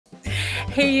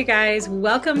Hey, you guys,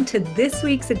 welcome to this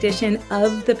week's edition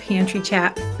of the Pantry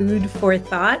Chat Food for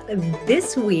Thought.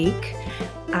 This week,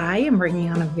 I am bringing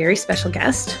on a very special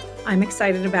guest. I'm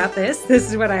excited about this. This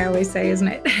is what I always say, isn't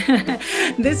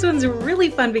it? This one's really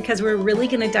fun because we're really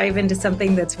going to dive into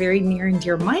something that's very near and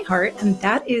dear to my heart, and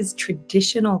that is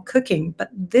traditional cooking. But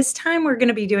this time we're going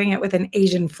to be doing it with an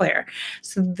Asian flair.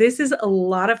 So this is a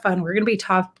lot of fun. We're going to be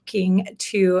talking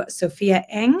to Sophia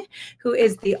Eng, who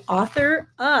is the author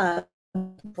of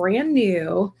brand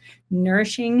new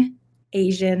Nourishing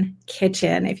Asian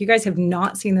Kitchen. If you guys have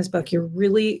not seen this book, you're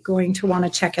really going to want to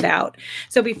check it out.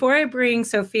 So before I bring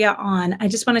Sophia on, I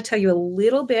just want to tell you a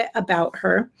little bit about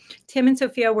her. Tim and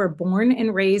Sophia were born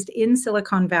and raised in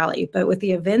Silicon Valley, but with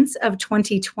the events of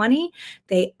 2020,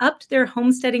 they upped their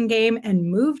homesteading game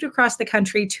and moved across the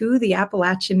country to the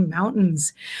Appalachian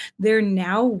Mountains. They're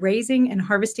now raising and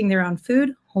harvesting their own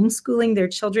food, homeschooling their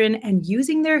children, and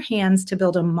using their hands to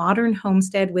build a modern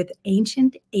homestead with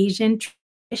ancient Asian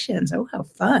traditions. Oh, how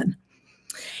fun.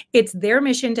 It's their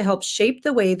mission to help shape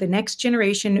the way the next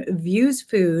generation views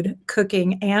food,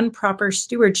 cooking, and proper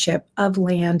stewardship of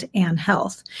land and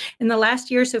health. In the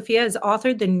last year, Sophia has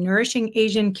authored the Nourishing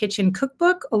Asian Kitchen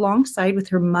cookbook alongside with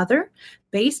her mother,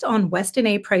 based on Weston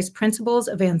A. Price principles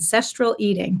of ancestral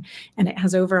eating. And it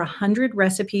has over 100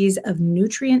 recipes of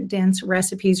nutrient-dense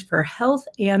recipes for health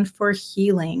and for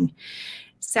healing.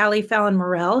 Sally Fallon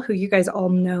Morell, who you guys all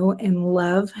know and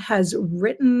love, has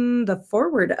written the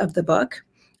foreword of the book,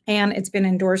 and it's been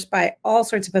endorsed by all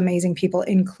sorts of amazing people,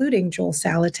 including Joel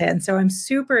Salatin. So I'm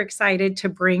super excited to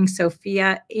bring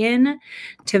Sophia in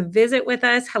to visit with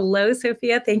us. Hello,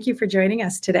 Sophia. Thank you for joining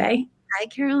us today. Hi,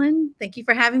 Carolyn. Thank you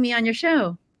for having me on your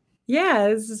show. Yeah,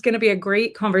 this is going to be a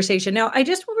great conversation. Now, I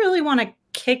just really want to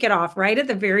kick it off right at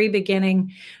the very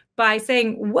beginning by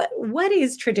saying, what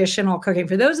is traditional cooking?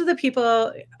 For those of the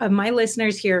people of my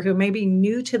listeners here who may be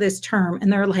new to this term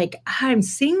and they're like, I'm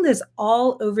seeing this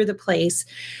all over the place.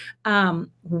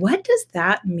 What does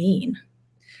that mean?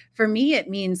 For me, it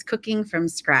means cooking from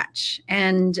scratch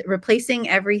and replacing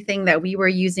everything that we were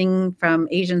using from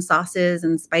Asian sauces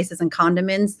and spices and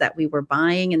condiments that we were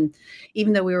buying. And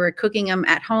even though we were cooking them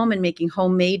at home and making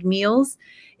homemade meals,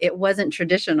 it wasn't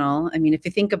traditional. I mean, if you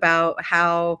think about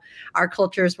how our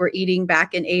cultures were eating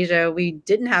back in Asia, we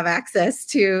didn't have access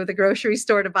to the grocery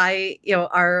store to buy,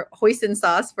 our hoisin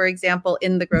sauce, for example,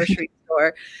 in the grocery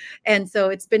store. And so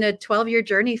it's been a 12-year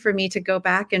journey for me to go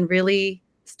back and really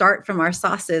start from our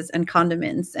sauces and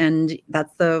condiments. And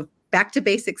that's the back to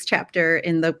basics chapter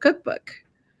in the cookbook.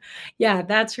 Yeah,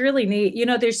 that's really neat.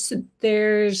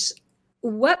 There's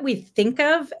what we think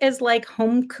of as like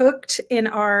home cooked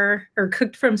or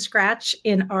cooked from scratch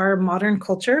in our modern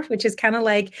culture, which is kind of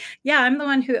like, yeah, I'm the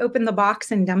one who opened the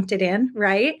box and dumped it in,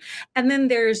 right? And then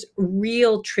there's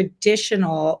real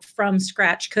traditional from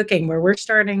scratch cooking where we're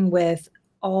starting with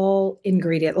all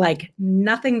ingredient, like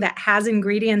nothing that has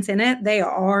ingredients in it. They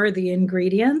are the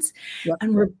ingredients. Yep.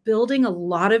 And we're building a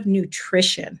lot of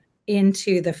nutrition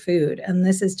into the food. And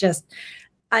this is just,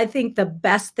 I think the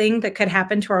best thing that could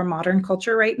happen to our modern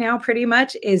culture right now, pretty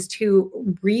much, is to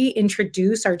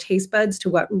reintroduce our taste buds to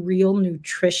what real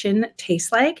nutrition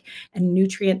tastes like and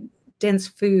nutrient-dense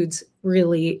foods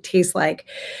really taste like.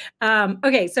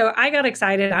 Okay, so I got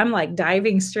excited. I'm like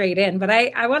diving straight in, but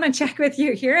I want to check with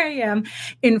you. Here I am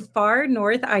in far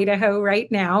north Idaho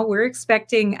right now. We're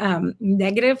expecting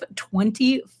negative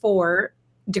 24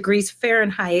 degrees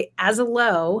Fahrenheit as a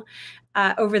low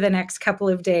over the next couple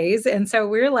of days. And so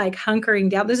we're like hunkering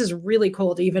down. This is really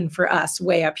cold even for us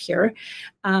way up here.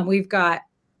 We've got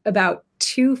about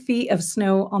 2 feet of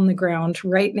snow on the ground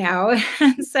right now.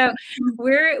 And so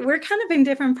we're kind of in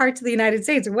different parts of the United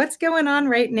States. What's going on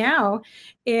right now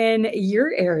in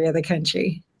your area of the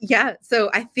country? Yeah.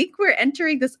 So I think we're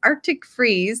entering this Arctic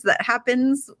freeze that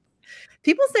happens.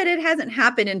 People said it hasn't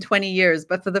happened in 20 years,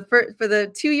 but for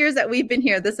the 2 years that we've been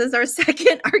here, this is our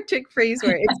second Arctic freeze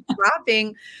where it's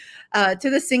dropping to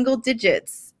the single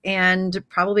digits and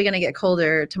probably going to get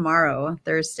colder tomorrow,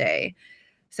 Thursday.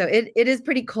 So it is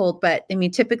pretty cold, but I mean,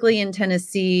 typically in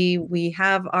Tennessee, we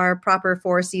have our proper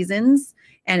 4 seasons,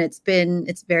 and it's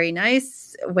very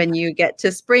nice when you get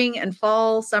to spring and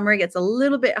fall. Summer gets a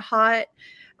little bit hot,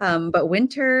 but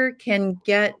winter can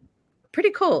get pretty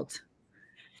cold.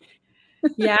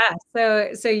 Yeah.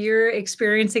 So you're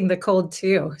experiencing the cold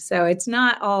too. So it's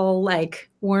not all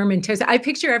like warm and toasty. I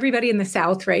picture everybody in the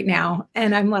South right now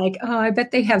and I'm like, oh, I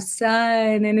bet they have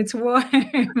sun and it's warm.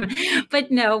 But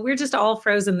no, we're just all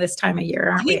frozen this time of year,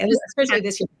 aren't we? And especially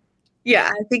this year. Yeah,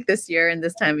 I think this year and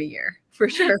this time of year for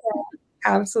sure.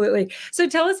 Absolutely. So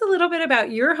tell us a little bit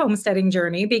about your homesteading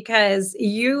journey, because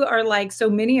you are like so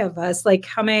many of us, like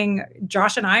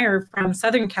Josh and I are from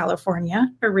Southern California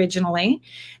originally.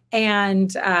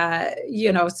 And,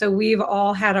 so we've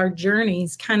all had our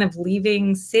journeys kind of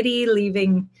leaving city,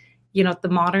 leaving, the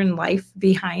modern life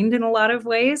behind in a lot of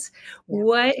ways. Yeah.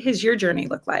 What has your journey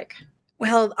looked like?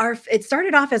 Well, it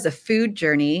started off as a food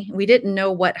journey. We didn't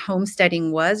know what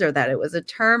homesteading was, or that it was a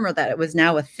term, or that it was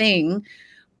now a thing.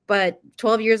 But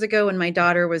 12 years ago, when my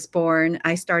daughter was born,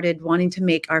 I started wanting to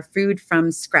make our food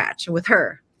from scratch with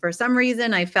her. For some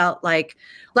reason, I felt like,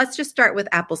 let's just start with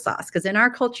applesauce, because in our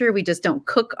culture, we just don't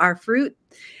cook our fruit.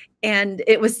 And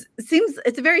it's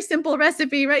a very simple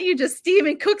recipe, right? You just steam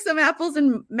and cook some apples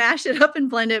and mash it up and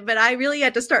blend it. But I really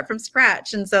had to start from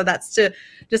scratch. And so that's to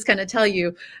just kind of tell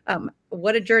you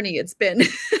what a journey it's been.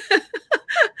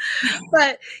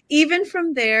 But even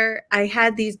from there, I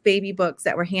had these baby books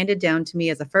that were handed down to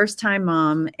me as a first-time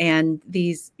mom, and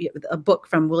a book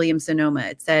from William Sonoma.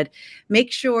 It said,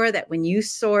 make sure that when you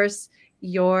source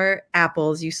your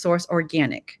apples, you source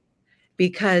organic,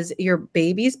 because your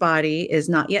baby's body is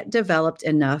not yet developed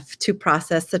enough to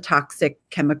process the toxic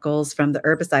chemicals from the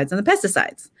herbicides and the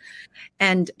pesticides.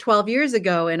 And 12 years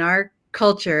ago in our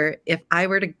culture, if I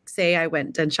were to say I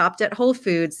went and shopped at Whole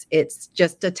Foods, it's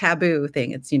just a taboo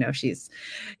thing. It's, she's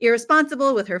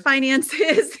irresponsible with her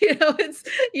finances. We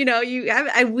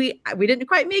didn't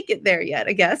quite make it there yet,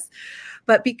 I guess.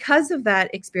 But because of that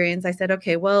experience, I said,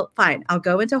 okay, well, fine. I'll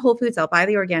go into Whole Foods. I'll buy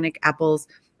the organic apples.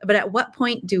 But at what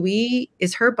point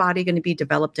is her body going to be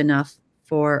developed enough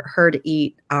for her to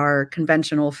eat our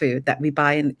conventional food that we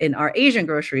buy in our Asian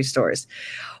grocery stores?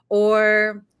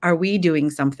 Or are we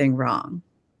doing something wrong?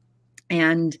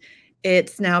 And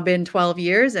it's now been 12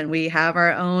 years and we have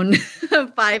our own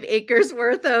 5 acres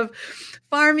worth of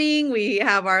farming. We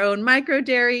have our own micro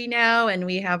dairy now, and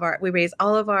we raise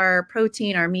all of our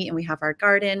protein, our meat, and we have our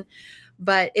garden.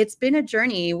 But it's been a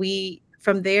journey.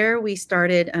 From there, we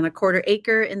started on a 1/4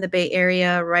 acre in the Bay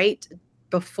Area right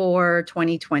before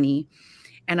 2020.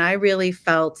 And I really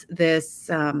felt this,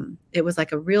 it was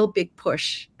like a real big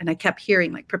push. And I kept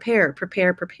hearing like, prepare,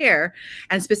 prepare, prepare,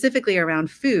 and specifically around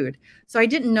food. So I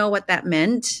didn't know what that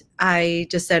meant. I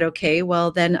just said, okay,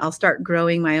 well, then I'll start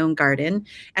growing my own garden.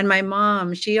 And my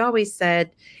mom, she always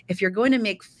said, if you're going to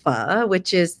make pho,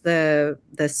 which is the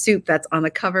soup that's on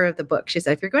the cover of the book, she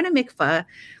said, if you're going to make pho,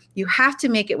 you have to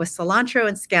make it with cilantro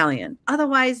and scallion.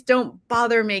 Otherwise, don't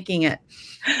bother making it.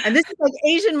 And this is like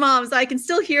Asian mom, so I can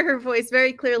still hear her voice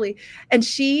very clearly. And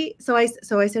so I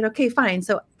said, okay, fine.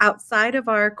 So outside of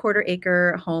our 1/4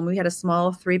 acre home, we had a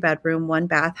small 3-bedroom,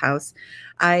 1-bath house.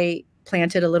 I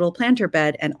planted a little planter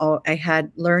bed, and I had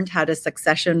learned how to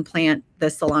succession plant the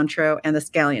cilantro and the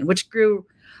scallion, which grew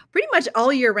pretty much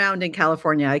all year round in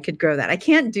California. I could grow that. I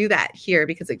can't do that here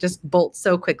because it just bolts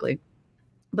so quickly.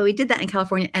 But we did that in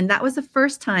California. And that was the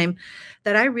first time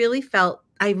that I really felt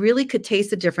I really could taste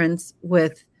the difference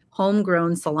with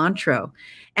homegrown cilantro.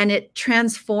 And it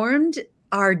transformed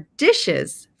our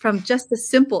dishes from just a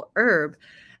simple herb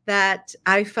that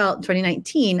I felt in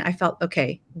 2019. I felt,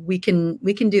 okay, we can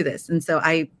do this. And so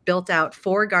I built out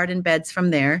 4 garden beds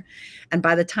from there. And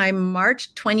by the time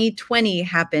March 2020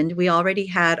 happened, we already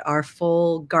had our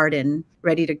full garden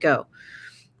ready to go.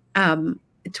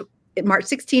 March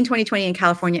 16, 2020 in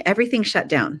California, everything shut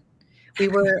down.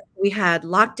 We had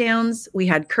lockdowns, we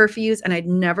had curfews, and I'd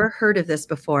never heard of this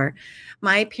before.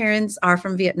 My parents are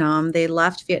from Vietnam. They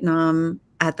left Vietnam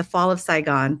at the fall of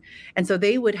Saigon. And so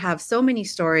they would have so many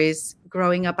stories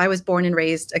growing up. I was born and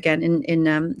raised again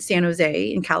in San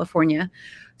Jose in California.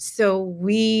 So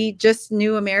we just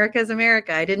knew America's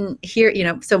America. I didn't hear,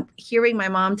 so hearing my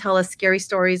mom tell us scary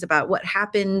stories about what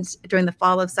happened during the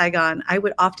fall of Saigon, I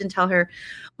would often tell her,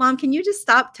 Mom, can you just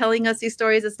stop telling us these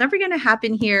stories? It's never going to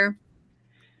happen here.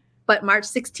 But March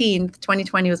 16th,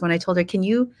 2020 was when I told her, can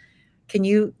you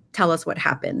tell us what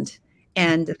happened?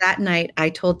 And that night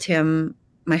I told Tim,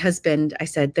 my husband, I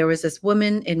said, there was this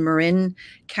woman in Marin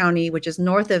County, which is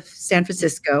north of San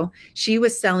Francisco. She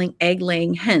was selling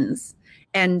egg-laying hens.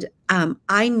 And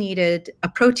I needed a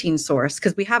protein source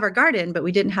because we have our garden, but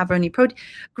we didn't have any protein.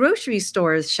 Grocery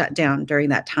stores shut down during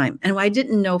that time. And I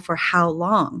didn't know for how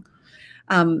long.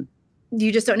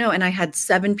 You just don't know. And I had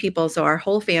 7 people. So our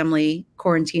whole family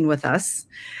quarantined with us.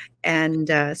 And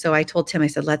so I told Tim, I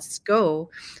said, let's go.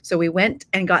 So we went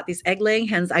and got these egg-laying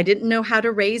hens. I didn't know how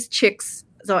to raise chicks.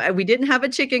 So we didn't have a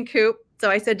chicken coop. So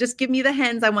I said, just give me the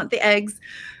hens. I want the eggs.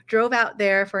 Drove out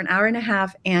there for an hour and a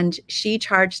half. And she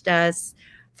charged us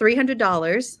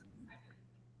 $300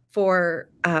 for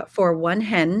 1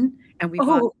 hen. And we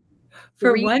bought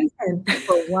For 3 one hen.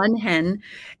 for 1 hen,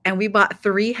 and we bought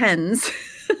 3 hens.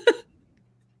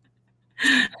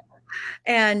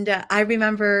 And I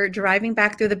remember driving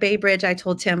back through the Bay Bridge, I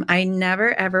told Tim, I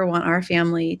never, ever want our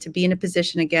family to be in a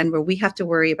position again where we have to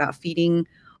worry about feeding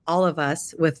all of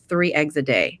us with 3 eggs a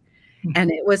day.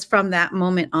 And it was from that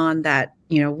moment on that,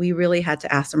 we really had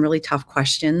to ask some really tough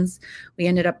questions. We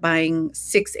ended up buying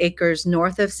 6 acres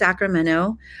north of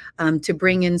Sacramento to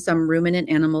bring in some ruminant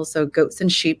animals. So goats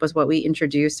and sheep was what we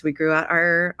introduced. We grew out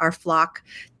our flock.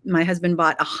 My husband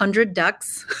bought 100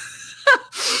 ducks.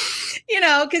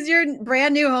 Because you're a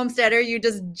brand new homesteader, you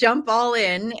just jump all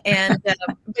in. And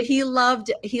but he loved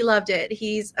it.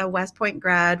 He's a West Point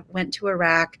grad, went to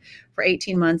Iraq for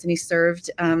 18 months, and he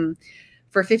served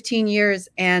for 15 years.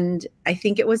 And I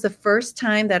think it was the first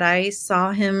time that I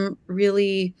saw him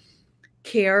really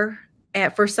care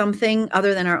for something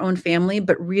other than our own family,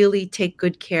 but really take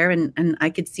good care. And I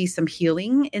could see some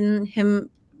healing in him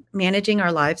managing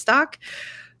our livestock.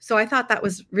 So I thought that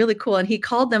was really cool. And he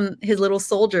called them his little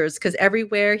soldiers because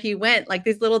everywhere he went, like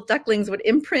these little ducklings would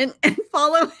imprint and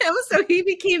follow him. So he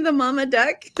became the mama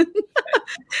duck,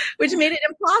 which made it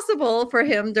impossible for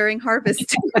him during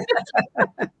harvest.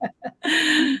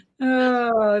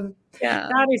 Oh, yeah.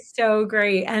 That is so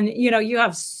great. And, you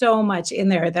have so much in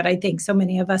there that I think so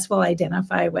many of us will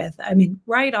identify with. I mean,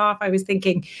 right off, I was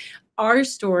thinking, our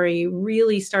story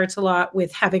really starts a lot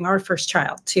with having our first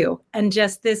child too. And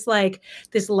just this light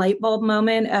bulb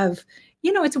moment of,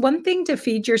 it's one thing to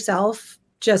feed yourself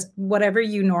just whatever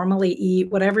you normally eat,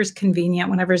 whatever's convenient,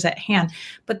 whatever's at hand.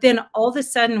 But then all of a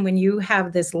sudden, when you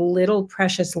have this little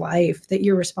precious life that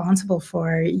you're responsible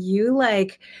for, you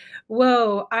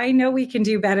whoa, I know we can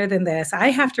do better than this. I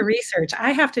have to research.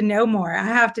 I have to know more. I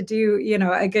have to do,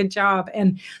 a good job.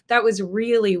 And that was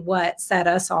really what set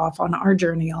us off on our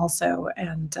journey also.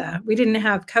 And we didn't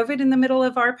have COVID in the middle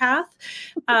of our path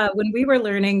when we were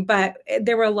learning, but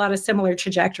there were a lot of similar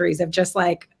trajectories of just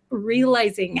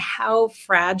realizing how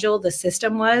fragile the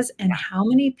system was and how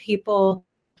many people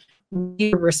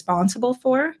we were responsible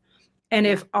for. And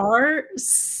if our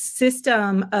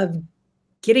system of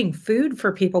getting food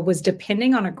for people was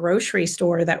depending on a grocery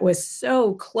store that was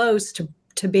so close to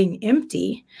being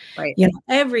empty, right?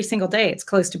 Every single day it's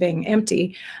close to being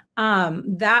empty.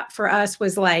 That for us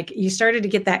was you started to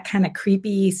get that kind of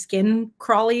creepy skin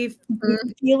crawly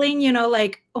feeling,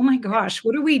 oh my gosh,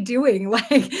 what are we doing?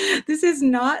 This is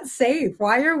not safe.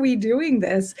 Why are we doing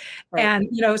this? Right.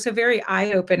 And, so very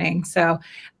eye-opening. So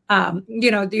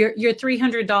your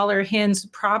 $300 hens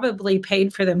probably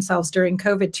paid for themselves during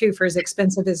COVID too, for as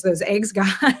expensive as those eggs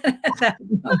got at that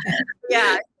moment.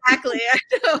 Yeah, exactly.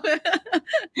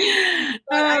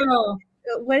 I know.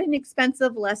 What an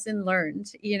expensive lesson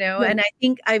learned, yeah. And I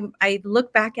think I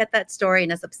look back at that story,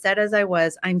 and as upset as I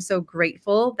was, I'm so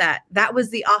grateful that was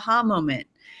the aha moment.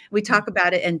 We talk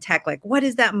about it in tech, what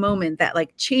is that moment that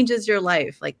changes your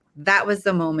life? That was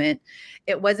the moment.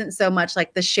 It wasn't so much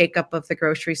like the shakeup of the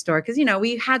grocery store. Cause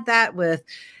we had that with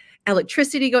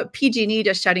electricity, PG&E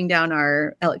just shutting down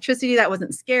our electricity. That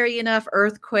wasn't scary enough.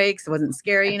 Earthquakes wasn't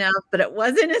scary enough, but it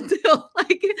wasn't until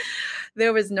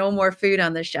there was no more food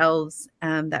on the shelves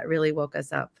that really woke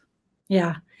us up.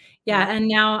 Yeah. Yeah. And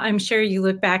now I'm sure you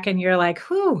look back and you're like,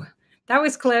 whew, that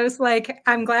was close.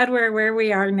 I'm glad we're where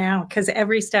we are now, because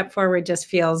every step forward just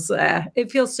feels,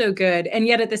 it feels so good. And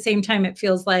yet at the same time, it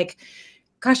feels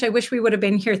gosh, I wish we would have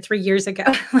been here 3 years ago.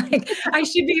 I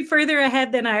should be further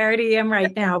ahead than I already am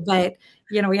right now. But,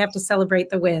 we have to celebrate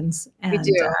the wins. And we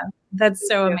do. That's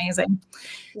so amazing.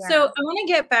 Yeah. So I want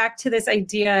to get back to this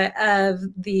idea of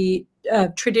the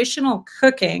traditional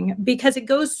cooking, because it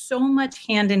goes so much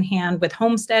hand in hand with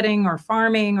homesteading or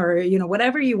farming or,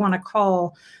 whatever you want to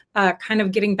call kind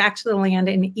of getting back to the land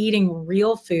and eating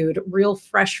real food, real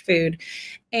fresh food,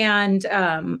 and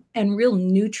real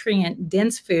nutrient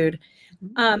dense food.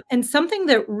 And something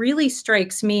that really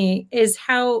strikes me is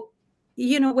how,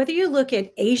 whether you look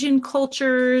at Asian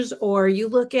cultures or you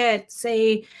look at,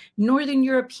 say, Northern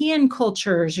European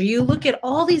cultures, or you look at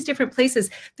all these different places,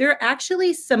 there are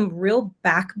actually some real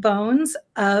backbones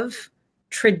of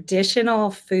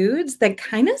traditional foods that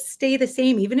kind of stay the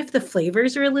same, even if the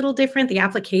flavors are a little different, the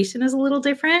application is a little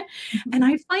different. And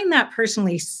I find that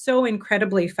personally so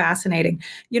incredibly fascinating.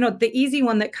 The easy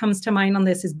one that comes to mind on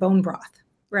this is bone broth,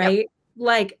 right?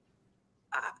 Yep.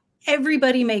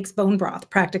 Everybody makes bone broth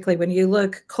practically when you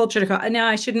look culture to culture. Now,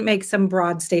 I shouldn't make some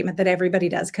broad statement that everybody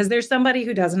does, because there's somebody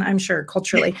who doesn't, I'm sure,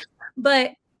 culturally.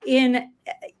 But in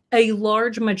a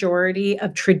large majority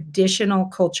of traditional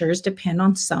cultures depend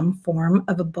on some form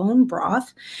of a bone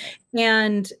broth.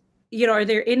 And, are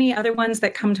there any other ones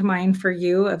that come to mind for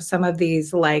you of some of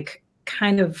these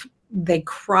kind of they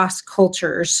cross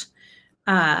cultures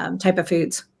type of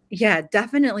foods. Yeah,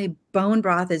 definitely bone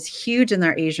broth is huge in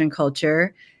our Asian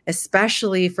culture,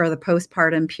 especially for the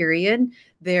postpartum period.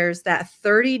 There's that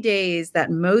 30 days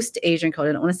that most Asian cultures,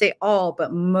 I don't want to say all,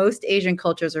 but most Asian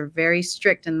cultures are very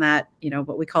strict in that,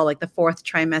 what we call like the fourth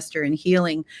trimester in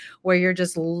healing, where you're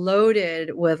just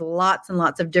loaded with lots and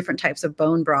lots of different types of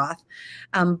bone broth.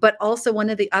 But also one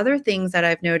of the other things that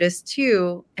I've noticed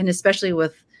too, and especially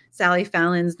with Sally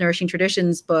Fallon's Nourishing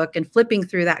Traditions book and flipping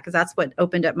through that, because that's what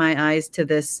opened up my eyes to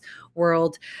this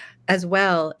world as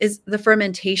well, is the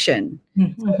fermentation.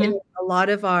 Mm-hmm. So in a lot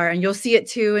of and you'll see it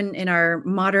too in our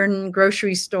modern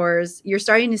grocery stores, you're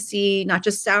starting to see not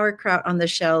just sauerkraut on the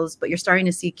shelves, but you're starting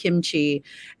to see kimchi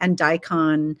and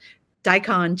daikon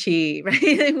chi,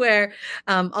 right? Where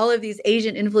all of these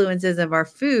Asian influences of our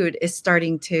food is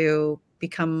starting to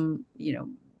become,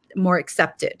 more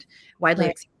accepted, widely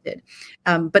accepted.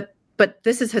 But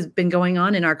this has been going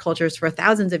on in our cultures for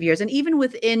thousands of years. And even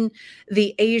within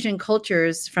the Asian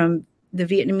cultures, from the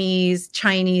Vietnamese,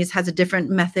 Chinese has a different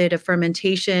method of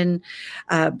fermentation.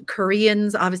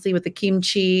 Koreans, obviously with the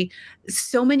kimchi,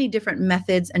 so many different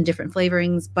methods and different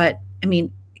flavorings. But I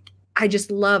mean, I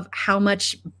just love how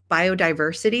much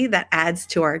biodiversity that adds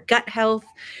to our gut health.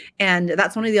 And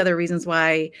that's one of the other reasons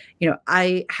why,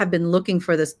 I have been looking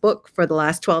for this book for the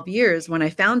last 12 years. When I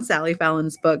found Sally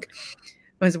Fallon's book,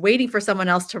 I was waiting for someone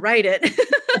else to write it.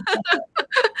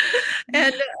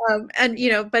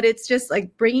 But it's just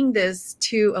like bringing this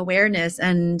to awareness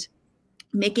and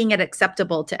making it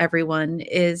acceptable to everyone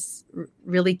is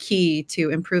really key to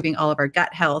improving all of our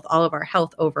gut health, all of our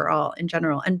health overall in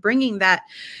general, and bringing that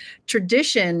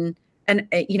tradition. And,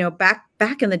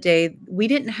 back in the day, we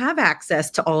didn't have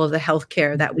access to all of the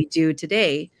healthcare that we do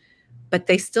today, but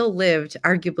they still lived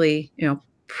arguably,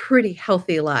 pretty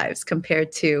healthy lives compared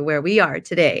to where we are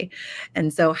today.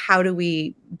 And so how do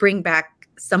we bring back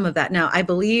some of that? Now, I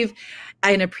believe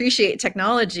and appreciate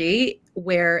technology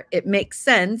where it makes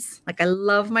sense. Like I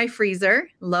love my freezer,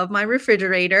 love my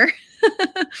refrigerator.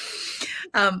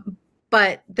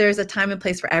 But there's a time and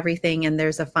place for everything, and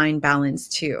there's a fine balance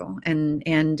too.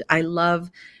 And I love,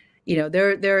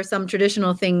 there are some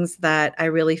traditional things that I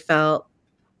really felt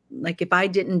like if I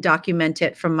didn't document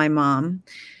it from my mom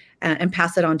and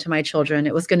pass it on to my children,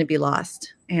 it was going to be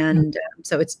lost. And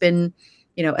so it's been,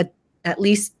 at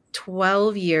least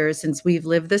 12 years since we've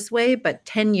lived this way, but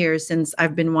 10 years since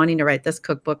I've been wanting to write this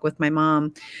cookbook with my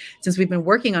mom, since we've been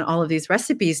working on all of these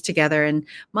recipes together. And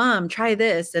Mom, try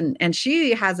this. And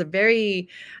she has a very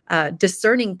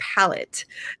discerning palate.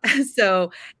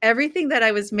 So everything that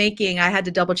I was making, I had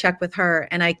to double check with her,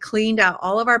 and I cleaned out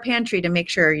all of our pantry to make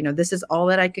sure, this is all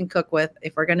that I can cook with.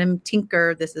 If we're going to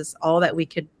tinker, this is all that we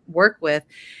could work with.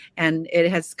 And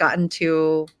it has gotten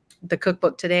to the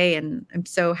cookbook today, and I'm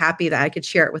so happy that I could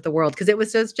share it with the world, because it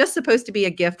was just supposed to be a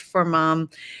gift for Mom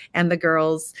and the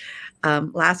girls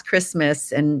last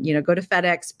Christmas, and go to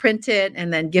FedEx, print it,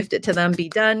 and then gift it to them, be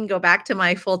done, go back to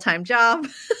my full-time job.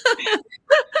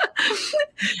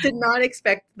 Did not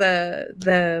expect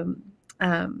the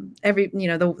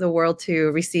world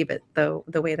to receive it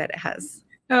the way that it has.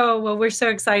 Oh, well, we're so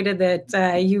excited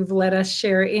that you've let us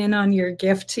share in on your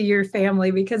gift to your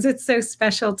family, because it's so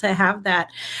special to have that.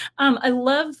 I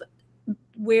love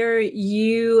where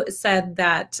you said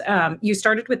that you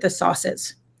started with the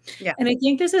sauces. Yeah. And I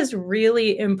think this is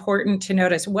really important to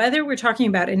notice, whether we're talking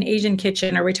about an Asian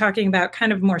kitchen or we're talking about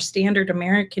kind of more standard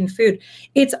American food,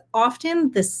 it's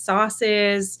often the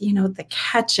sauces, the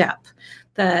ketchup,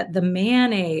 the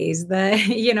mayonnaise,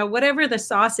 whatever the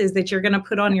sauce is that you're going to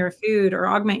put on your food or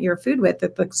augment your food with,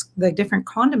 the different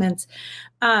condiments.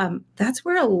 That's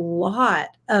where a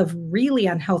lot of really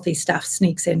unhealthy stuff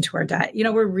sneaks into our diet.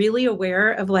 We're really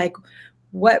aware of like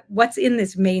what's in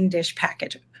this main dish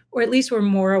package, or at least we're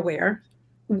more aware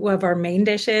of our main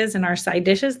dishes and our side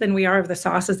dishes than we are of the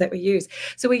sauces that we use.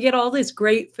 So we get all this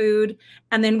great food,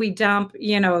 and then we dump,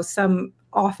 some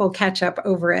awful ketchup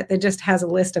over it that just has a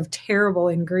list of terrible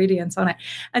ingredients on it.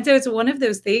 And so it's one of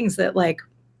those things that, like,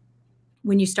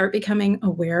 when you start becoming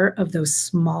aware of those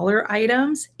smaller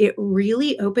items, it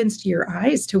really opens your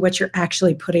eyes to what you're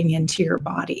actually putting into your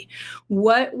body.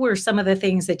 What were some of the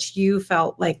things that you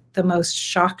felt like the most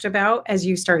shocked about as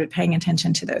you started paying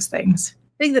attention to those things?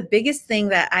 I think the biggest thing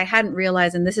that I hadn't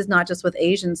realized, and this is not just with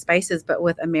Asian spices, but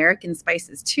with American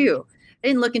spices too. I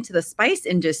didn't look into the spice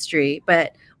industry,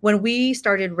 but when we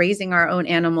started raising our own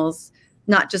animals,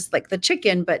 not just like the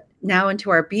chicken, but now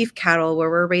into our beef cattle, where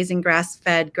we're raising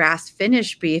grass-fed,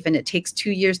 grass-finished beef, and it takes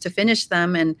 2 years to finish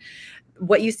them. And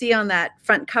what you see on that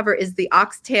front cover is the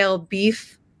oxtail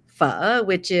beef pho,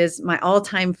 which is my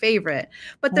all-time favorite.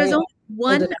 But there's only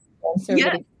one So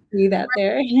everybody can see that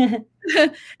there.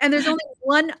 And there's only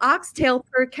one oxtail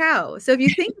per cow. So if you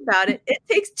think about it, it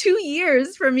takes 2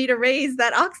 years for me to raise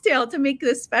that oxtail to make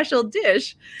this special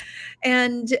dish.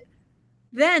 And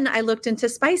then I looked into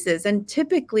spices, and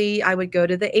typically I would go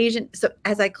to the Asian. So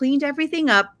as I cleaned everything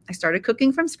up, I started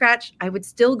cooking from scratch. I would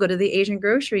still go to the Asian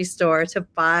grocery store to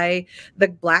buy the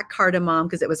black cardamom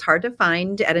because it was hard to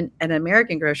find at an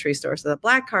American grocery store. So the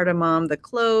black cardamom, the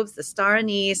cloves, the star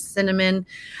anise, cinnamon,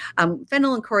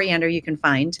 fennel and coriander you can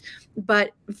find.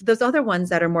 But those other ones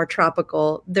that are more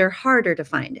tropical, they're harder to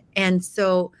find. And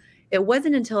so it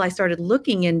wasn't until I started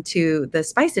looking into the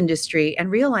spice industry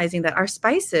and realizing that our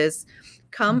spices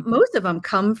most of them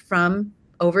come from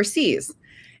overseas.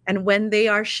 And when they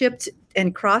are shipped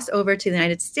and cross over to the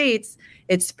United States,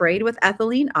 it's sprayed with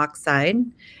ethylene oxide.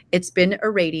 It's been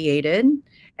irradiated.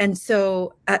 And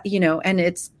so, and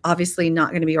it's obviously not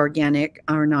going to be organic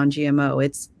or non-GMO.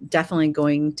 It's definitely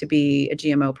going to be a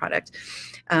GMO product.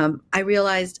 I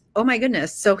realized, oh my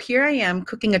goodness. So here I am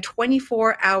cooking a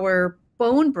 24-hour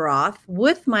bone broth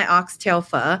with my oxtail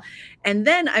pho, and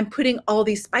then I'm putting all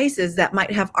these spices that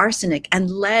might have arsenic and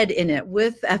lead in it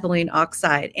with ethylene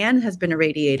oxide and has been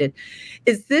irradiated.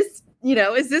 Is this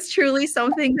truly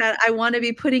something that I want to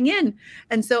be putting in?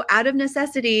 And so out of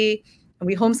necessity,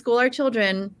 we homeschool our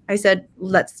children. I said,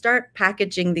 let's start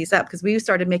packaging these up, because we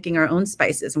started making our own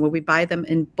spices, and where we buy them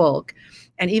in bulk.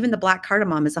 And even the black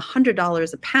cardamom is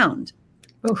 $100 a pound.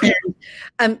 Okay.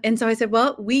 And so I said,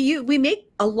 well, we make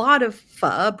a lot of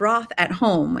pho broth at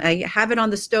home. I have it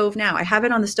on the stove now. I have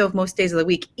it on the stove most days of the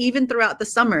week, even throughout the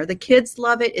summer. The kids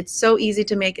love it. It's so easy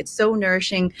to make. It's so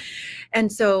nourishing.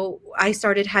 And so I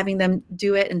started having them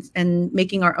do it and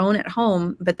making our own at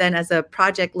home. But then as a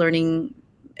project learning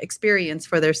experience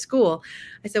for their school,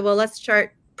 I said, well, let's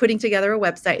start putting together a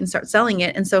website and start selling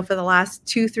it. And so for the last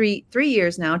 3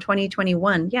 years now,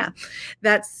 2021,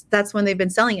 that's when they've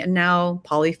been selling it. And now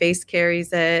Polyface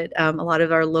carries it. A lot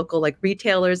of our local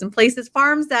retailers and places,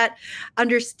 farms that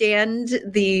understand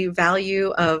the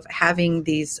value of having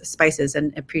these spices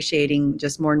and appreciating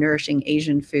just more nourishing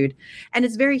Asian food. And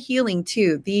it's very healing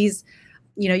too. These,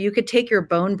 you could take your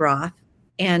bone broth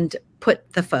and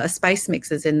put the pho spice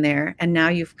mixes in there, and now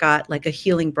you've got a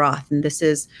healing broth. And this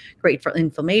is great for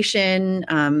inflammation,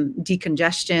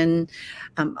 decongestion,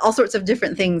 all sorts of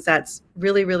different things. That's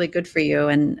really, really good for you.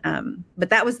 And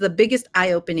but that was the biggest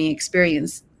eye-opening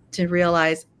experience, to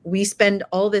realize we spend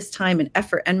all this time and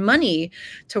effort and money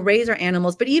to raise our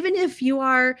animals. But even if you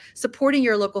are supporting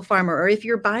your local farmer, or if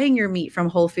you're buying your meat from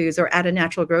Whole Foods or at a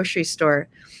natural grocery store,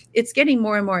 it's getting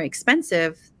more and more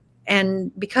expensive.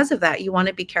 And because of that, you want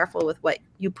to be careful with what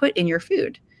you put in your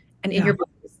food and in your bodies.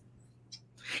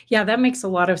 Yeah, that makes a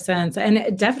lot of sense.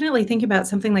 And definitely think about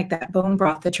something like that bone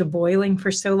broth that you're boiling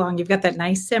for so long. You've got that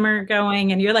nice simmer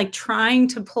going, and you're trying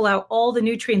to pull out all the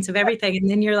nutrients of everything. And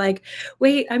then you're like,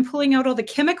 wait, I'm pulling out all the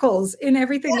chemicals in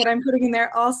everything that I'm putting in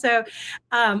there. Also,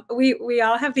 we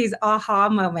all have these aha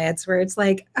moments where it's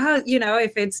like, oh,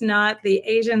 if it's not the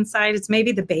Asian side, it's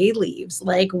maybe the bay leaves.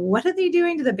 What are they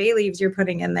doing to the bay leaves you're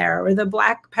putting in there, or the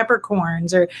black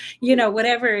peppercorns, or,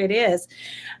 whatever it is.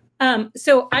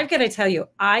 So I've got to tell you,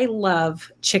 I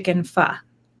love chicken pho.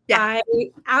 Yeah. I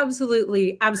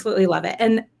absolutely, absolutely love it.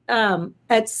 And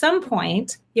at some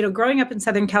point, growing up in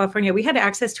Southern California, we had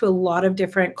access to a lot of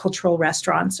different cultural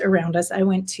restaurants around us. I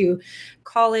went to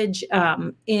college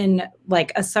in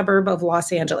a suburb of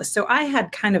Los Angeles. So I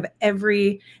had kind of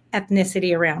every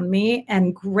ethnicity around me,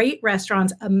 and great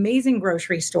restaurants, amazing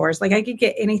grocery stores. I could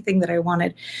get anything that I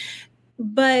wanted.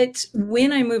 But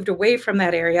when I moved away from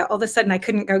that area, all of a sudden I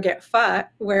couldn't go get pho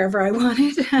wherever I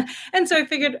wanted. And so I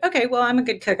figured, okay, well, I'm a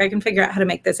good cook. I can figure out how to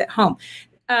make this at home.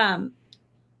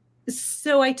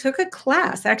 So I took a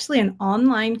class, actually an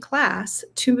online class,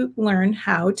 to learn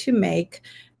how to make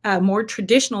more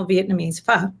traditional Vietnamese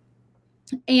pho.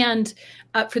 And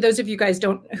for those of you guys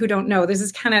who don't know, this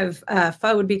is kind of,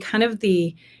 pho would be kind of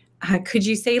the, could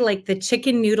you say the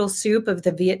chicken noodle soup of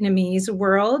the Vietnamese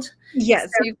world? Yes.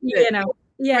 So,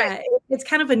 right. It's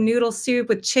kind of a noodle soup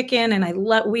with chicken, and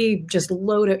we just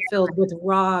load it filled with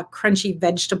raw, crunchy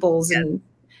vegetables. Yes. And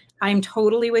I'm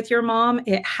totally with your mom.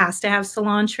 It has to have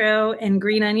cilantro and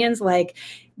green onions.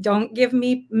 Don't give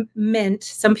me mint.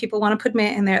 Some people want to put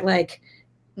mint in there,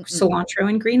 cilantro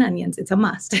and green onions. It's a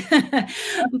must.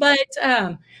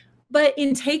 But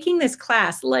in taking this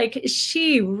class,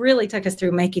 she really took us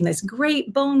through making this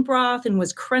great bone broth, and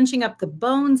was crunching up the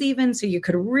bones even, so you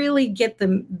could really get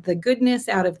the goodness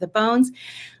out of the bones.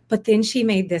 But then she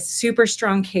made this super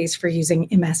strong case for using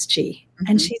MSG.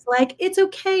 And she's like, it's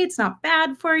okay. It's not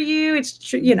bad for you. It's,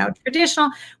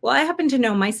 traditional. Well, I happen to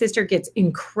know my sister gets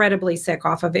incredibly sick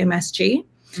off of MSG.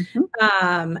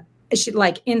 She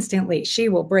instantly, she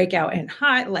will break out in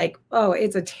hot, oh,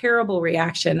 it's a terrible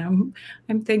reaction.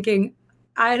 I'm thinking,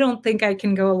 I don't think I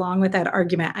can go along with that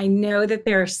argument. I know that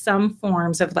there are some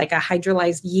forms of a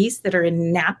hydrolyzed yeast that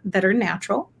are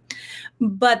natural,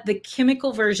 but the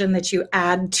chemical version that you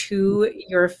add to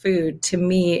your food, to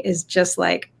me, is just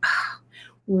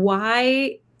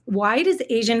why does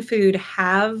Asian food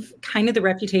have kind of the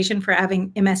reputation for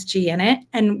having MSG in it?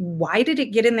 And why did it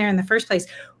get in there in the first place?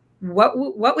 What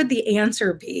would the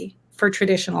answer be for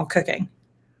traditional cooking?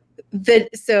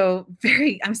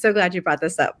 I'm so glad you brought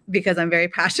this up because I'm very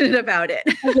passionate about it.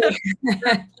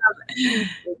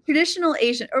 Traditional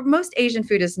Asian, or most Asian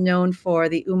food, is known for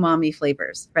the umami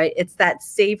flavors, right? It's that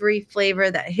savory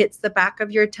flavor that hits the back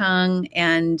of your tongue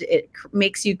and it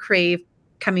makes you crave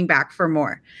coming back for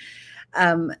more.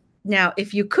 Now,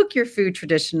 if you cook your food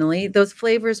traditionally, those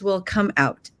flavors will come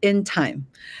out in time.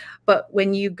 But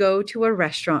when you go to a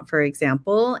restaurant, for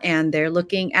example, and they're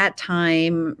looking at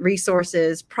time,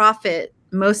 resources, profit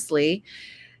mostly,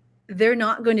 they're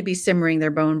not going to be simmering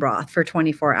their bone broth for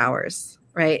 24 hours,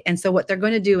 right? And so what they're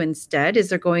going to do instead is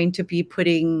they're going to be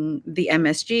putting the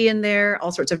MSG in there,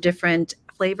 all sorts of different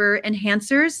flavor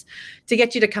enhancers to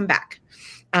get you to come back.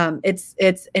 It's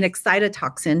an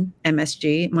excitotoxin,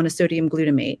 MSG, monosodium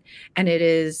glutamate, and it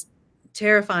is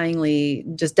terrifyingly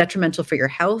just detrimental for your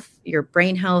health, your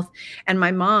brain health. And my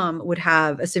mom would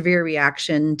have a severe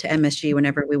reaction to MSG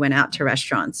whenever we went out to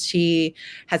restaurants. She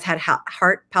has had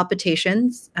heart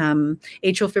palpitations, atrial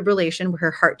fibrillation, where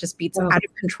her heart just beats out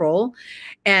of control.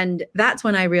 And that's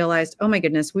when I realized, oh my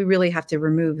goodness, we really have to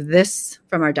remove this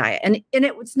from our diet. And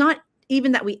it was not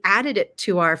even that we added it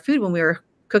to our food when we were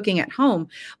cooking at home,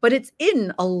 but it's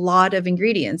in a lot of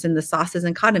ingredients in the sauces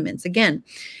and condiments again.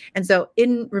 And so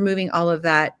in removing all of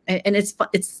that, and it's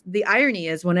the irony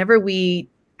is whenever we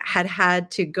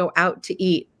had to go out to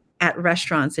eat at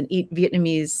restaurants and eat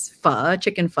Vietnamese pho,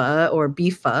 chicken pho or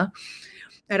beef pho,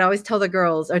 I'd always tell the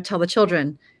girls or tell the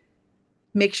children,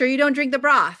 make sure you don't drink the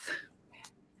broth.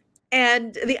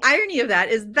 And the irony of that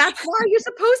is that's why you're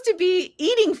supposed to be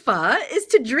eating pho, is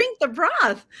to drink the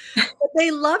broth. But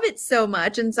they love it so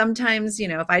much. And sometimes,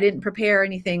 if I didn't prepare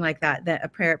anything like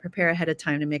that prepare ahead of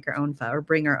time to make our own pho or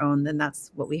bring our own, then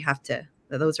that's what we have to,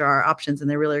 those are our options, and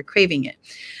they're really craving it.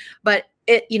 But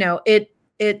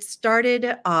it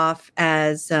started off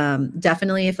as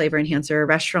definitely a flavor enhancer.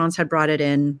 Restaurants had brought it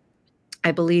in.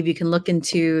 I believe you can look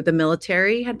into the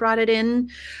military had brought it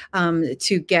in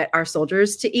to get our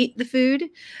soldiers to eat the food.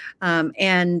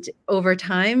 And over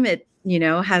time, it,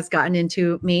 has gotten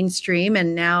into mainstream.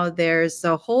 And now there's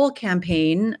a whole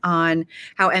campaign on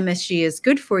how MSG is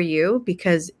good for you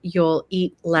because you'll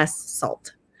eat less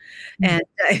salt. And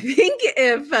I think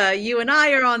if you and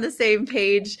I are on the same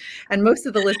page, and most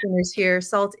of the listeners here,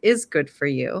 salt is good for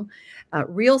you.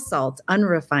 Real salt,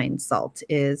 unrefined salt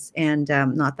is, and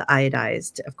not the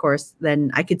iodized, of course,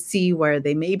 then I could see where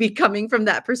they may be coming from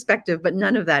that perspective, but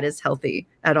none of that is healthy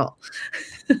at all.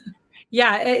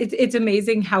 Yeah, it's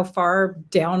amazing how far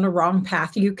down a wrong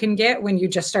path you can get when you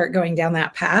just start going down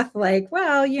that path.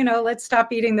 Let's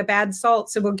stop eating the bad salt,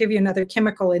 so we'll give you another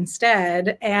chemical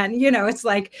instead. And, it's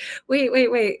like, wait,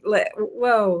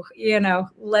 whoa,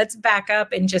 let's back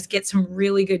up and just get some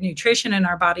really good nutrition in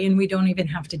our body. And we don't even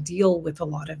have to deal with a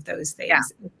lot of those things. Yeah.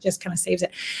 It just kind of saves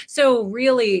it. So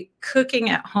really cooking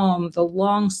at home, the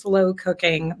long, slow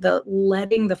cooking, the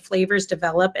letting the flavors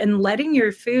develop and letting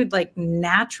your food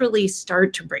naturally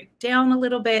start to break down a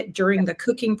little bit during the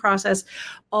cooking process.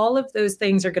 All of those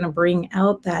things are going to bring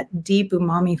out that deep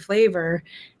umami flavor.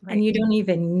 Right. And you don't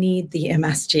even need the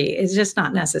MSG. It's just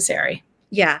not necessary.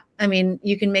 Yeah. I mean,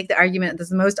 you can make the argument this is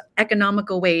the most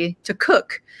economical way to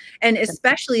cook. And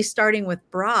especially starting with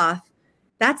broth,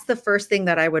 that's the first thing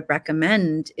that I would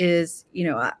recommend is,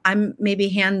 I'm maybe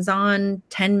hands-on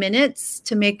 10 minutes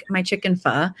to make my chicken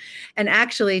pho. And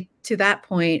actually, to that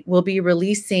point, we'll be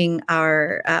releasing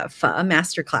our pho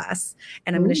masterclass.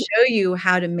 And I'm going to show you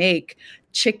how to make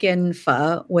chicken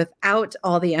pho without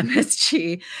all the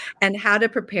MSG and how to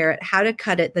prepare it, how to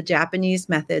cut it the Japanese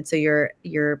method. So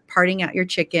you're parting out your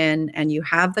chicken and you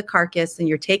have the carcass and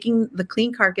you're taking the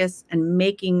clean carcass and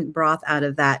making broth out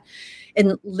of that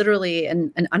in literally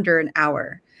in under an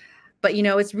hour. But,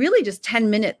 it's really just 10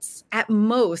 minutes at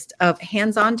most of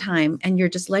hands-on time, and you're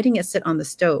just letting it sit on the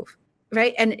stove,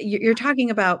 right? And you're talking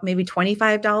about maybe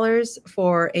 $25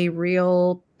 for a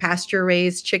real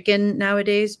pasture-raised chicken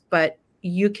nowadays, but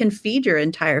you can feed your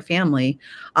entire family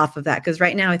off of that. Because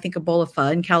right now, I think a bowl of pho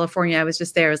in California, I was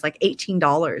just there, is like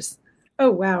 $18.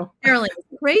 Oh, wow. Carolyn,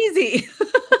 it's crazy.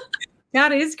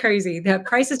 That is crazy. The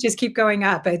prices just keep going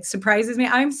up. It surprises me.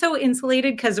 I'm so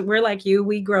insulated because we're like you.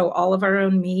 We grow all of our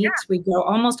own meat. Yeah. We grow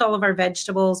almost all of our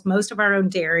vegetables, most of our own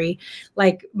dairy.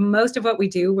 Like most of what we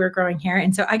do, we're growing here.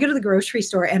 And so I go to the grocery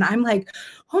store and I'm like,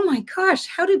 oh my gosh,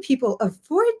 how do people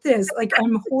afford this? Like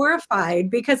I'm horrified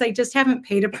because I just haven't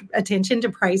paid attention to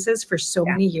prices for so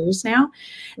many years now.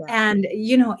 Yeah. And,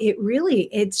 you know,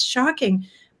 it's shocking.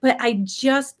 But I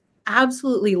just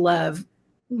absolutely love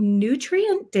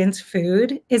nutrient dense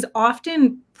food is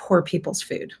often poor people's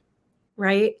food,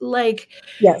 right? Like,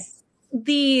 yes,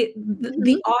 the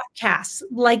offcasts,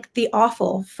 like the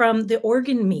offal from the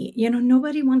organ meat, you know,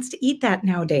 nobody wants to eat that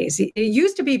nowadays. It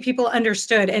used to be people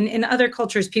understood, and in other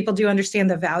cultures, people do understand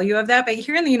the value of that. But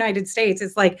here in the United States,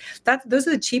 it's like those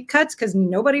are the cheap cuts because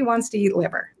nobody wants to eat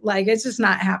liver. Like it's just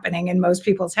not happening in most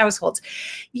people's households.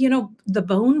 You know, the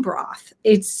bone broth,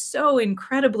 it's so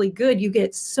incredibly good. You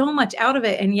get so much out of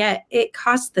it, and yet it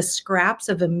costs the scraps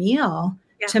of a meal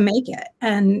to make it.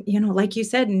 And, you know, like you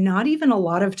said, not even a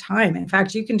lot of time. In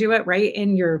fact, you can do it right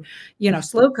in your, you know,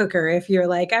 slow cooker. If you're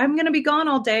like, I'm going to be gone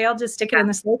all day, I'll just stick it in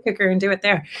the slow cooker and do it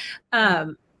there.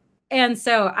 And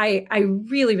so I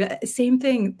really, same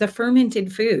thing, the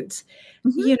fermented foods,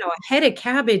 you know, a head of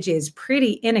cabbage is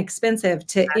pretty inexpensive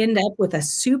to end up with a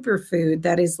superfood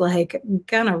that is like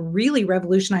gonna really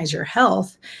revolutionize your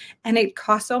health. And it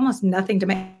costs almost nothing to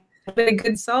make. A bit of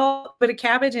good salt, a bit of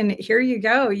cabbage, and here you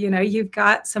go. You know, you've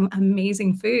got some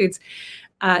amazing foods.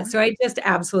 So I just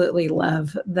absolutely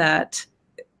love that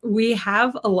we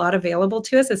have a lot available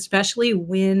to us, especially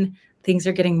when things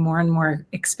are getting more and more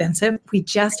expensive. We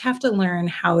just have to learn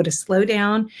how to slow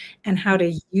down and how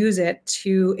to use it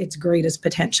to its greatest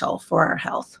potential for our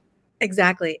health.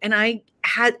 Exactly. And I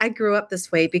grew up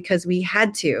this way because we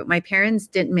had to. My parents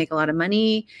didn't make a lot of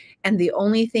money. And the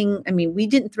only thing, I mean, we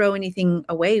didn't throw anything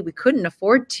away. We couldn't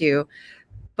afford to.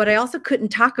 But I also couldn't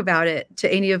talk about it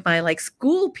to any of my like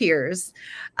school peers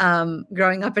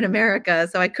growing up in America.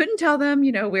 So I couldn't tell them,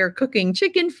 you know, we're cooking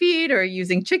chicken feet or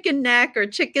using chicken neck or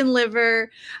chicken liver.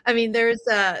 I mean, there's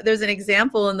an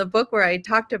example in the book where I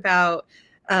talked about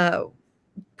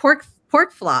pork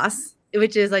floss,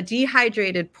 which is a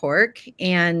dehydrated pork,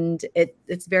 and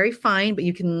it's very fine, but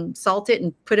you can salt it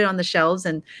and put it on the shelves.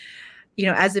 And, you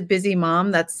know, as a busy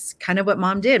mom, that's kind of what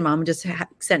mom did. Mom just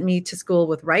sent me to school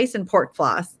with rice and pork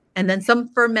floss and then some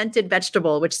fermented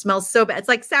vegetable, which smells so bad. It's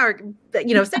like sour,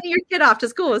 you know, sending your kid off to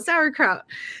school with sauerkraut.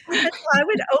 And so I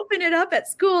would open it up at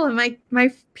school and my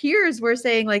peers were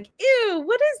saying like, ew,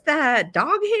 what is that?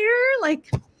 Dog hair?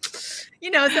 Like,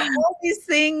 you know, so all these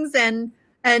things.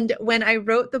 And when I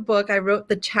wrote the book, I wrote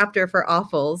the chapter for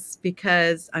offals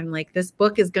because I'm like, this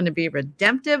book is going to be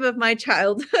redemptive of my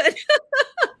childhood.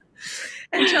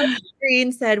 And Chelsea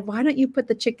Green said, why don't you put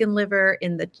the chicken liver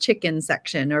in the chicken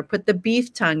section or put the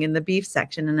beef tongue in the beef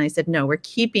section? And I said, no, we're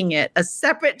keeping it a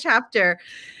separate chapter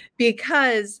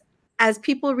because as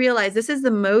people realize this is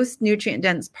the most nutrient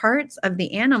dense parts of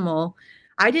the animal.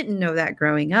 I didn't know that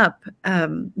growing up.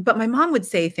 But my mom would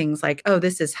say things like, oh,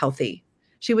 this is healthy.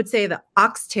 She would say the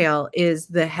oxtail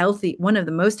is one of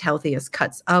the most healthiest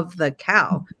cuts of the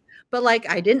cow. But like,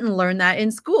 I didn't learn that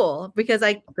in school because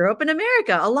I grew up in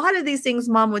America. A lot of these things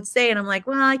mom would say, and I'm like,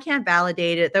 well, I can't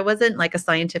validate it. There wasn't like a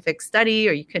scientific study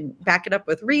or you can back it up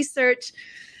with research,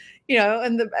 you know,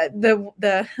 and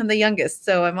I'm the youngest.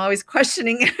 So I'm always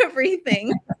questioning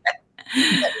everything.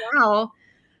 But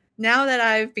now that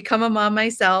I've become a mom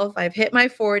myself, I've hit my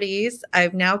 40s.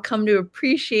 I've now come to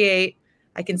appreciate,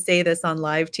 I can say this on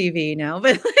live TV now,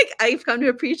 but like I've come to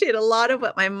appreciate a lot of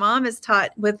what my mom has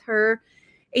taught with her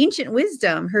ancient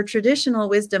wisdom, her traditional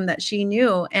wisdom that she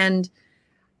knew. And,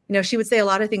 you know, she would say a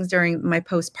lot of things during my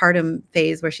postpartum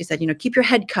phase where she said, you know, keep your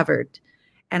head covered.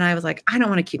 And I was like, I don't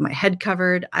want to keep my head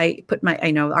covered. I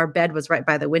know our bed was right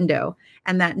by the window.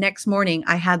 And that next morning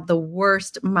I had the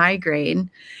worst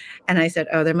migraine. And I said,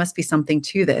 oh, there must be something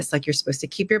to this. Like you're supposed to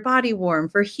keep your body warm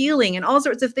for healing and all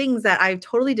sorts of things that I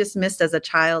totally dismissed as a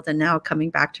child. And now coming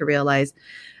back to realize,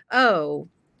 oh,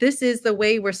 this is the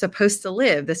way we're supposed to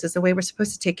live. This is the way we're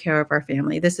supposed to take care of our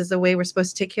family. This is the way we're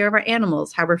supposed to take care of our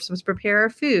animals, how we're supposed to prepare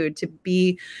our food to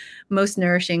be most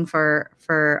nourishing for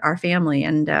our family.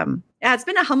 And yeah, it's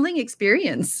been a humbling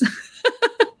experience.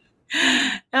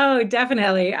 Oh,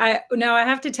 definitely. I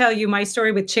have to tell you my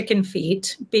story with chicken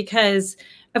feet because,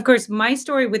 of course, my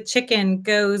story with chicken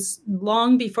goes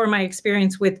long before my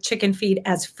experience with chicken feet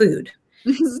as food.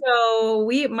 So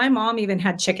my mom even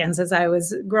had chickens as I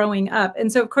was growing up.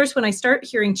 And so, of course, when I start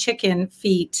hearing chicken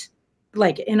feet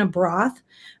like in a broth,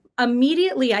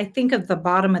 immediately I think of the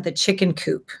bottom of the chicken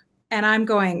coop, and I'm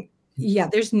going, yeah,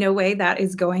 there's no way that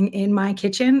is going in my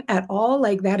kitchen at all.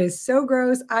 Like, that is so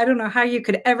gross. I don't know how you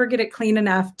could ever get it clean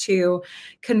enough to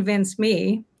convince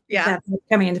me Yeah. that it's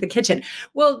coming into the kitchen.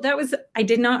 Well, I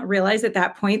did not realize at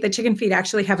that point that chicken feet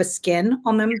actually have a skin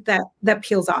on them that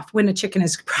peels off when a chicken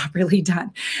is properly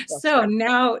done. That's So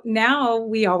right. now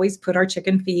we always put our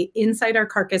chicken feet inside our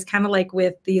carcass, kind of like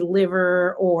with the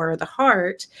liver or the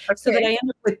heart, so that I Okay.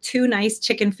 end up with two nice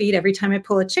chicken feet every time I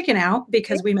pull a chicken out,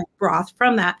 because we make broth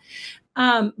from that.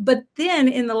 But then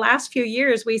in the last few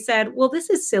years, we said, well, this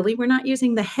is silly. We're not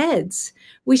using the heads.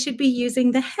 We should be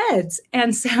using the heads.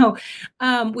 And so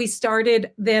we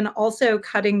started then also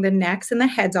cutting the necks and the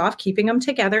heads off, keeping them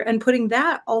together, and putting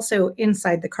that also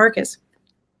inside the carcass.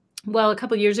 Well, a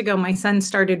couple of years ago, my son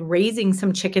started raising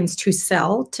some chickens to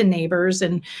sell to neighbors,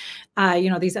 and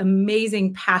these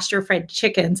amazing pasture-fed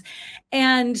chickens.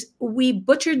 And we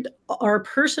butchered our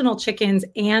personal chickens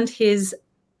and his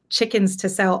chickens to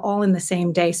sell all in the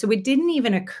same day. So it didn't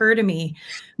even occur to me.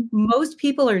 Most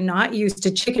people are not used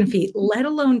to chicken feet, let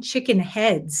alone chicken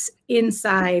heads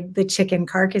inside the chicken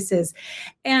carcasses.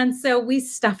 And so we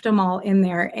stuffed them all in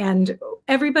there, and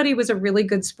everybody was a really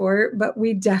good sport, but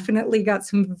we definitely got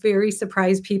some very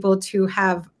surprised people to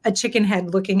have a chicken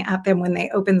head looking at them when they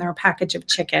opened their package of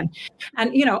chicken.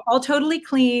 And, all totally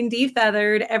clean,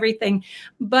 defeathered, everything.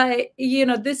 But,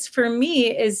 this for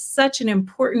me is such an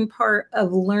important part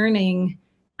of learning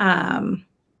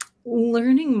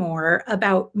more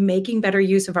about making better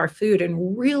use of our food,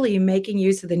 and really making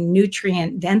use of the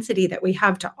nutrient density that we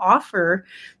have to offer,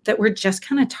 that we're just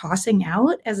kind of tossing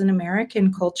out as an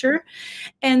American culture.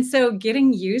 And so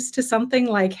getting used to something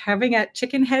like having a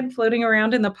chicken head floating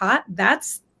around in the pot,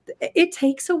 it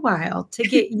takes a while to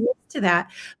get used to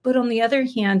that. But on the other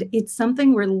hand, it's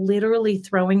something we're literally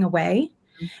throwing away.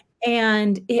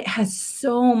 And it has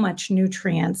so much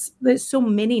nutrients. There's so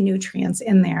many nutrients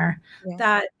in there Yeah.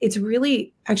 that it's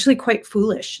really actually quite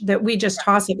foolish that we just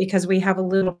toss it because we have a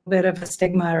little bit of a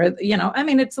stigma, or,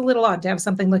 it's a little odd to have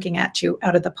something looking at you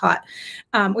out of the pot.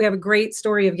 We have a great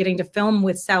story of getting to film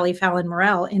with Sally Fallon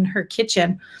Morell in her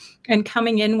kitchen, and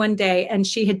coming in one day, and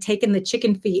she had taken the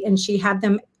chicken feet and she had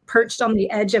them perched on the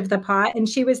edge of the pot, and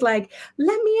she was like,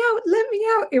 let me out, let me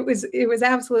out. It was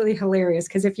absolutely hilarious,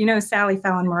 because if you know Sally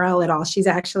Fallon Morell at all, she's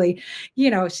actually,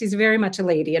 she's very much a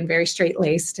lady and very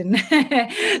straight-laced, and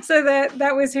so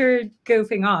that was her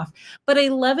goofing off. But I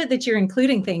love it that you're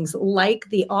including things like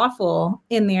the offal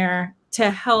in there to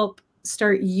help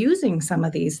start using some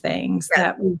of these things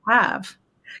that we have.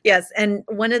 Yes. And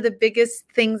one of the biggest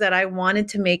things that I wanted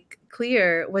to make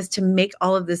clear was to make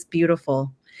all of this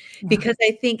beautiful. Yeah. Because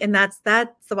I think, and that's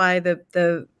why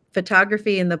the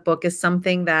photography in the book is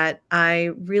something that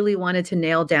I really wanted to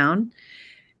nail down,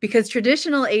 because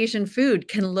traditional Asian food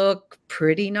can look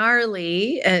pretty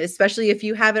gnarly, especially if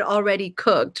you have it already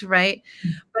cooked, right?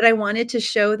 Mm-hmm. But I wanted to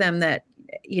show them that,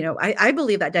 I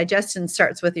believe that digestion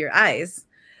starts with your eyes.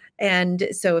 And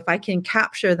so if I can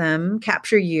capture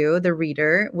you, the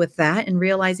reader, with that, and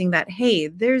realizing that, hey,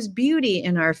 there's beauty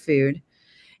in our food,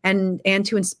 and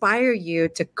to inspire you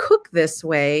to cook this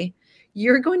way,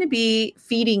 you're going to be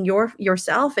feeding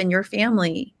yourself and your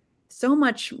family so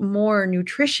much more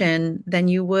nutrition than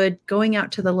you would going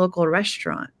out to the local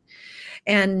restaurant.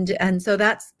 And so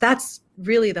that's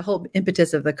really the whole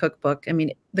impetus of the cookbook. I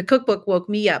mean, the cookbook woke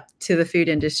me up to the food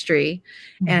industry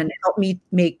and helped me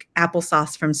make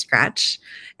applesauce from scratch.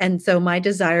 And so my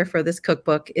desire for this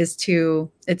cookbook is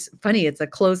it's funny, it's a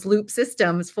closed loop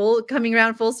system. It's coming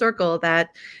around full circle that,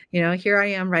 here I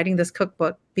am writing this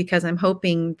cookbook because I'm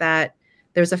hoping that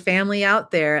there's a family out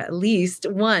there, at least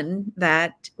one,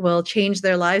 that will change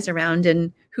their lives around.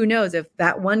 And who knows, if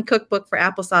that one cookbook for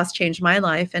applesauce changed my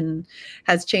life and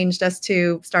has changed us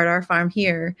to start our farm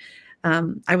here,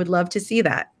 I would love to see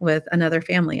that with another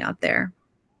family out there.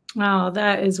 Oh,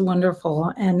 that is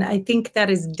wonderful. And I think that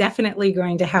is definitely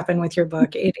going to happen with your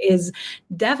book. It is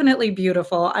definitely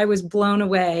beautiful. I was blown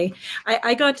away.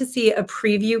 I got to see a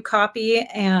preview copy,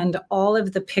 and all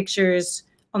of the pictures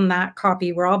on that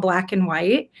copy were all black and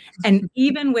white. And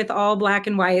even with all black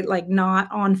and white, like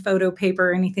not on photo paper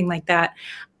or anything like that,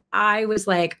 I was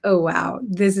like, oh, wow,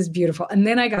 this is beautiful. And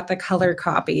then I got the color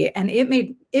copy, and it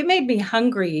made me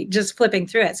hungry just flipping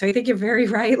through it. So I think you're very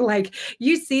right. Like,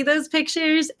 you see those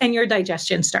pictures and your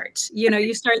digestion starts,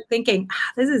 you start thinking,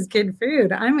 this is good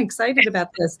food. I'm excited about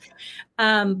this.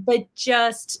 But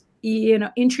just,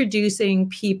 introducing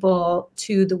people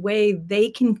to the way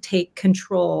they can take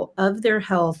control of their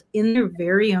health in their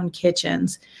very own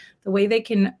kitchens the way they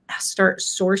can start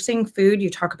sourcing food. You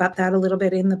talk about that a little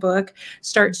bit in the book.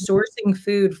 Start sourcing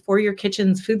food for your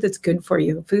kitchens, food that's good for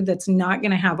you, food that's not going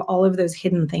to have all of those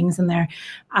hidden things in there.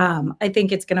 I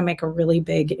think it's going to make a really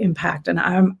big impact, and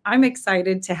I'm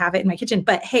excited to have it in my kitchen.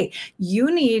 But hey, you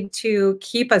need to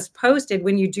keep us posted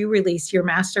when you do release your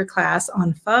masterclass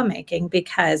on pho making,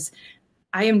 because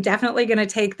I am definitely going to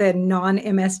take the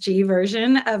non-MSG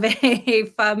version of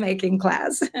a pho making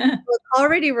class. It's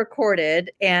already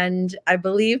recorded, and I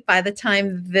believe by the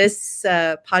time this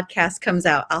podcast comes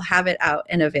out, I'll have it out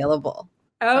and available.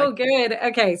 Oh, good.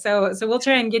 Okay. So we'll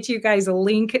try and get you guys a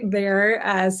link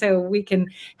there so we can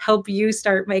help you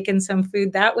start making some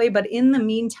food that way. But in the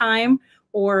meantime,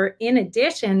 or in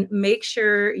addition, make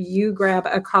sure you grab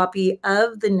a copy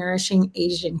of The Nourishing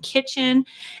Asian Kitchen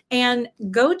and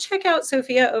go check out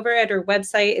Sophia over at her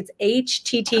website. It's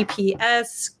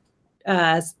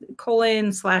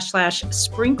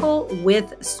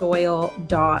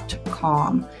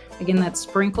https://sprinklewithsoil.com. Again, that's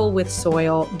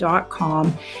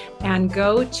sprinklewithsoil.com, and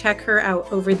go check her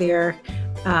out over there.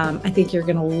 I think you're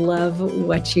going to love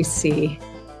what you see.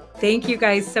 Thank you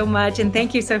guys so much. And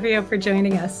thank you, Sophia, for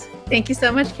joining us. Thank you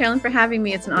so much, Carolyn, for having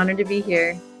me. It's an honor to be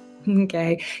here.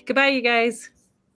 Okay. Goodbye, you guys.